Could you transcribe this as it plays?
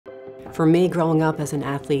For me, growing up as an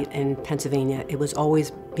athlete in Pennsylvania, it was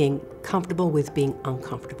always being comfortable with being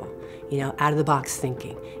uncomfortable. You know, out of the box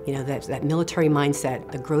thinking. You know, that military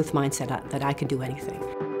mindset, the growth mindset that I could do anything.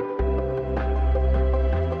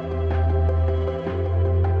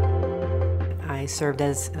 I served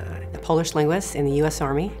as a Polish linguist in the U.S.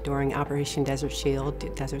 Army during Operation Desert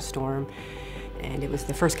Shield, Desert Storm, and it was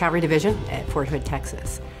the 1st Cavalry Division at Fort Hood,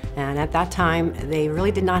 Texas. And at that time, they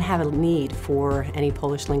really did not have a need for any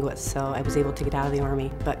Polish linguists, so I was able to get out of the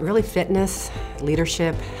Army. But really fitness,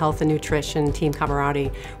 leadership, health and nutrition, team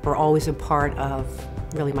camaraderie were always a part of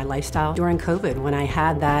really my lifestyle. During COVID, when I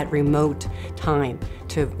had that remote time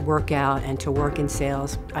to work out and to work in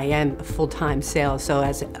sales, I am full-time sales, so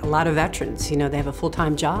as a lot of veterans, you know, they have a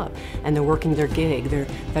full-time job and they're working their gig, their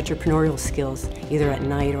entrepreneurial skills, either at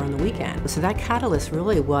night or on the weekend. So that catalyst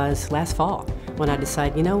really was last fall when I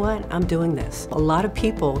decided, you know what, I'm doing this. A lot of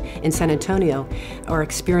people in San Antonio are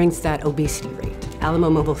experiencing that obesity rate. Alamo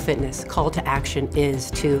Mobile Fitness call to action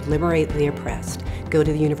is to liberate the oppressed, go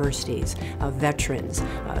to the universities, veterans,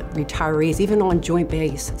 retirees, even on Joint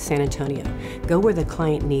Base San Antonio. Go where the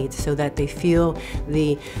client needs so that they feel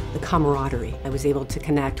the camaraderie. I was able to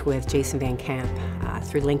connect with Jason Van Camp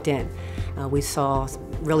through LinkedIn. We saw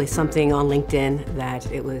really something on LinkedIn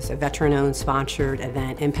that it was a veteran-owned, sponsored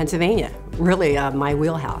event in Pennsylvania, really my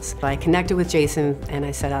wheelhouse. I connected with Jason and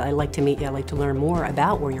I said, I'd like to meet you, I'd like to learn more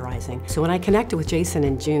about Warrior Rising. So when I connected with Jason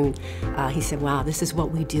in June, he said, wow, this is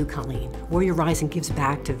what we do, Colleen. Warrior Rising gives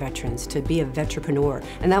back to veterans, to be a vetrepreneur.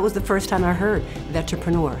 And that was the first time I heard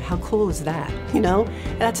vetrepreneur. How cool is that? You know,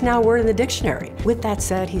 that's now a word in the dictionary. With that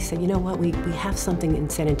said, he said, you know what, we have something in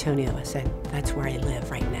San Antonio. I said, that's where I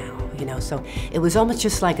live right now. You know, so it was almost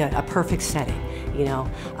just like a perfect setting, you know.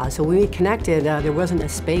 So when we connected, there wasn't a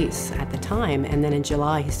space at the time, and then in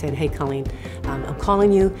July he said, hey Colleen, I'm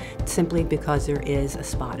calling you simply because there is a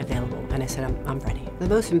spot available. And I said, I'm ready. The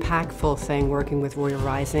most impactful thing working with Warrior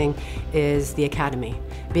Rising is the Academy.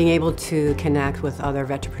 Being able to connect with other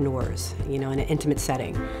vetrepreneurs, you know, in an intimate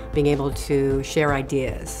setting. Being able to share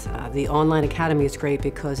ideas. The online academy is great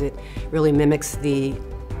because it really mimics the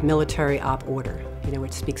military op order, you know,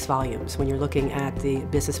 which speaks volumes when you're looking at the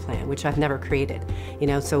business plan, which I've never created. You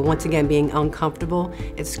know, so once again, being uncomfortable,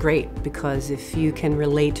 it's great because if you can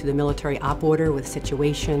relate to the military op order with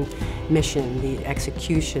situation, mission, the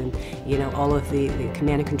execution, you know, all of the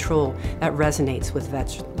command and control, that resonates with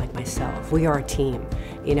vets like myself. We are a team,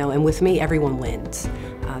 you know, and with me, everyone wins.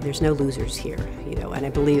 There's no losers here, you know, and I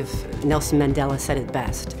believe Nelson Mandela said it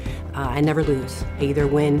best. I never lose. I either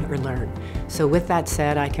win or learn. So with that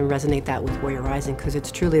said, I can resonate that with Warrior Rising because it's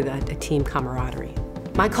truly a team camaraderie.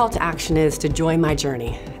 My call to action is to join my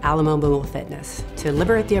journey, Alamo Mobile Fitness, to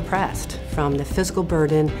liberate the oppressed from the physical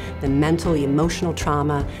burden, the mental, emotional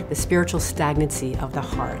trauma, the spiritual stagnancy of the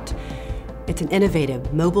heart. It's an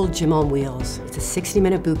innovative mobile gym on wheels. It's a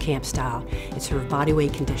 60-minute boot camp style. It's for body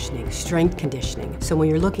weight conditioning, strength conditioning. So when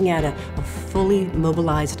you're looking at a fully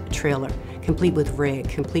mobilized trailer, complete with rig,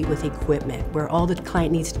 complete with equipment, where all the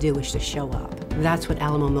client needs to do is to show up. That's what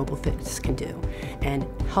Alamo Mobile Fitness can do. And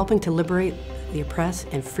helping to liberate the oppressed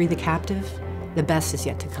and free the captive, the best is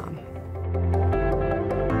yet to come.